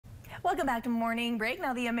Welcome back to Morning Break.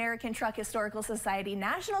 Now, the American Truck Historical Society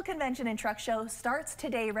National Convention and Truck Show starts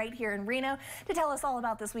today right here in Reno. To tell us all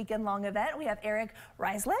about this weekend-long event, we have Eric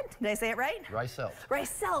Reiselt. Did I say it right? Reiselt.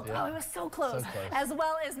 Reiselt. Yeah. Oh, it was so close. So close. As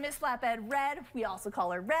well as Miss Flatbed Red. We also call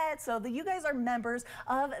her Red. So you guys are members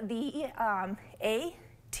of the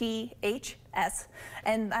ATHS,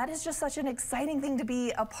 and that is just such an exciting thing to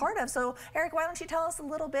be a part of. So Eric, why don't you tell us a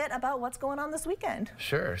little bit about what's going on this weekend?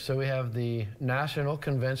 Sure. So we have the National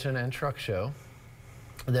Convention and Truck Show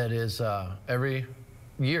that is every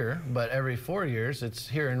year, but every 4 years it's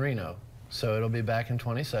here in Reno. So it'll be back in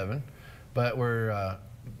 27, but we're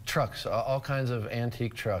trucks, all kinds of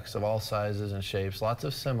antique trucks of all sizes and shapes, lots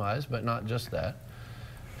of semis, but not just that,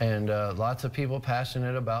 and lots of people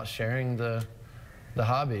passionate about sharing the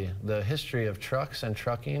hobby, the history of trucks and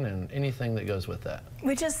trucking and anything that goes with that.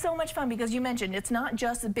 Which is so much fun because you mentioned it's not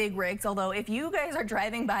just the big rigs, although if you guys are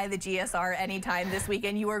driving by the GSR anytime this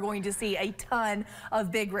weekend, you are going to see a ton of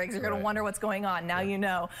big rigs. You're going to wonder what's going on. Now you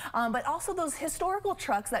know. But also those historical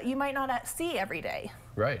trucks that you might not see every day.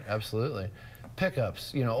 Right, absolutely.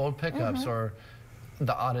 Pickups, you know, old pickups or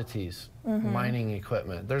the oddities, mining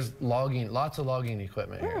equipment. There's logging, lots of logging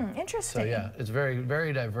equipment here. Interesting. So yeah, it's very,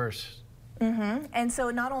 very diverse. And so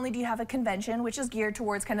not only do you have a convention, which is geared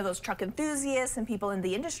towards kind of those truck enthusiasts and people in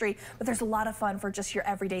the industry, but there's a lot of fun for just your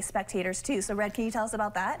everyday spectators too. So Red, can you tell us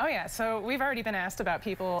about that? Oh yeah, so we've already been asked about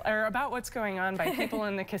about what's going on by people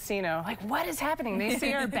in the casino. Like, what is happening? They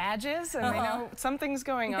see our badges and they know something's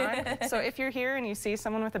going on. So if you're here and you see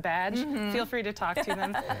someone with a badge, feel free to talk to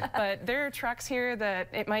them. But there are trucks here that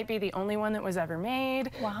it might be the only one that was ever made,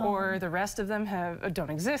 or the rest of them don't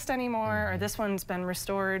exist anymore, or this one's been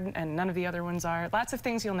restored and none of the other ones are. Lots of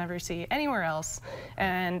things you'll never see anywhere else,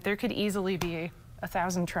 and there could easily be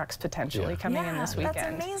 1,000 trucks potentially coming in this weekend.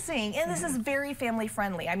 That's amazing. And this is very family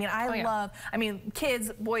friendly. I mean, I mean,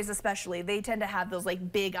 kids, boys especially, they tend to have those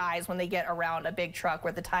like big eyes when they get around a big truck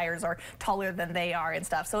where the tires are taller than they are and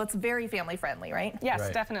stuff. So it's very family friendly, right? Yes,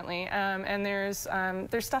 definitely. And there's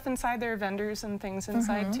stuff inside there, vendors and things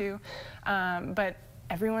inside too. But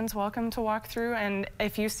everyone's welcome to walk through, and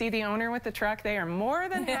if you see the owner with the truck, they are more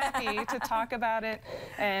than happy to talk about it,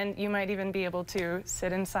 and you might even be able to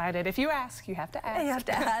sit inside it. If you ask, you have to ask. You have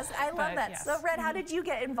to ask. I love that. Yes. So Red, how did you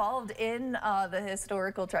get involved in the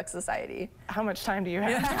Historical Truck Society? How much time do you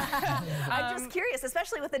have? I'm just curious,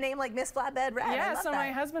 especially with a name like Miss Flatbed Red. Yeah, so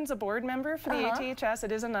my husband's a board member for the ATHS.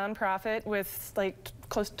 It is a nonprofit with like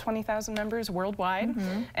close to 20,000 members worldwide,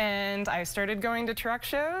 and I started going to truck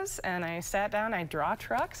shows, and I sat down, I draw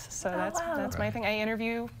trucks, so that's my thing. I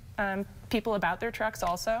interview people about their trucks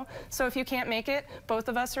also. So if you can't make it, both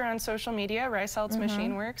of us are on social media, Reiselt's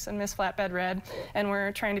Machine Works and Miss Flatbed Red, and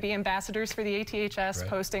we're trying to be ambassadors for the ATHS,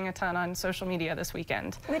 posting a ton on social media this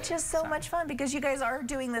weekend. Which is so much fun because you guys are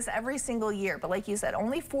doing this every single year, but like you said,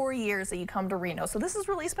 only 4 years that you come to Reno, so this is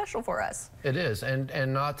really special for us. It is,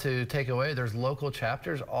 and not to take away, there's local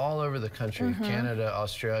chapters all over the country, Canada,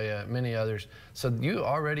 Australia, many others. So you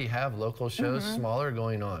already have local shows, smaller,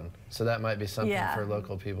 going on. So that might be something for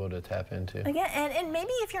local people to tap into. Again, and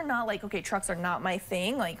maybe if you're not like, okay, trucks are not my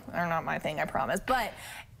thing, like, they're not my thing, I promise, but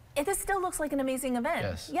this still looks like an amazing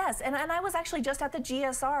event. Yes, and I was actually just at the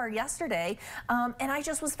GSR yesterday, and I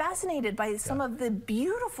just was fascinated by some of the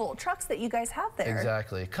beautiful trucks that you guys have there.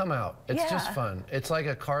 Exactly. Come out. It's just fun. It's like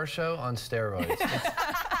a car show on steroids.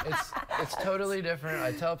 It's totally different.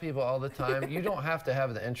 I tell people all the time, you don't have to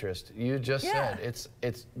have the interest. You just said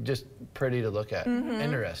it's just pretty to look at.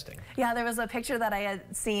 Interesting. Yeah, there was a picture that I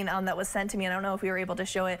had seen that was sent to me. I don't know if we were able to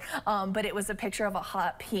show it, but it was a picture of a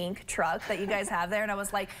hot pink truck that you guys have there, and I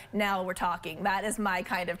was like, now we're talking. That is my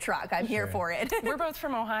kind of truck. I'm here for it. We're both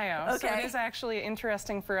from Ohio, so it is actually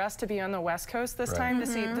interesting for us to be on the West Coast this time to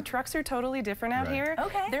see the trucks are totally different out here.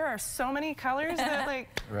 There are so many colors that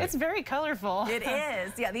it's very colorful. It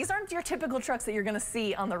is. Yeah, these aren't your typical trucks that you're going to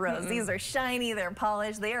see on the roads. These are shiny, they're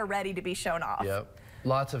polished, they are ready to be shown off. Yep.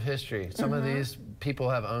 Lots of history. Some of these people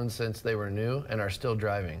have owned since they were new and are still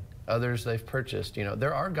driving. Others they've purchased. You know,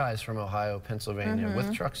 there are guys from Ohio, Pennsylvania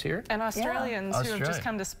with trucks here. And Australians who have just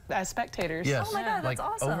come to as spectators. Yes. Oh my God, that's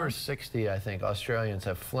awesome. Over 60, I think, Australians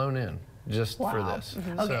have flown in just for this.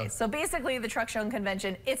 Okay, so basically the Truck Show and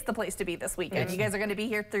Convention, it's the place to be this weekend. You guys are going to be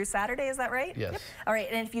here through Saturday, is that right? Yes. All right,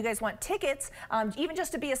 and if you guys want tickets, even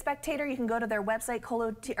just to be a spectator, you can go to their website,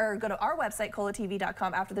 or go to our website,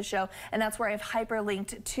 colotv.com after the show, and that's where I've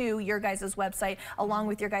hyperlinked to your guys' website along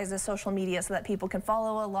with your guys' social media so that people can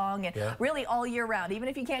follow along and really all year round. Even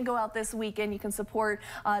if you can't go out this weekend, you can support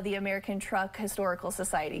the American Truck Historical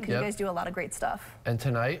Society because you guys do a lot of great stuff. And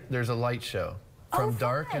tonight, there's a light show. from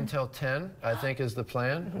dark until 10, I think is the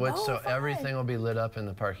plan. So everything will be lit up in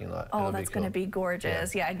the parking lot. Oh, It'll that's be cool. going to be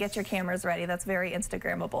gorgeous. Yeah, get your cameras ready. That's very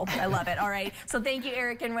Instagrammable. I love it. All right. So thank you,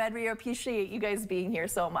 Eric and Red. We appreciate you guys being here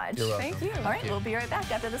so much. You're welcome. Thank you. All right, we'll be right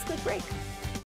back after this quick break.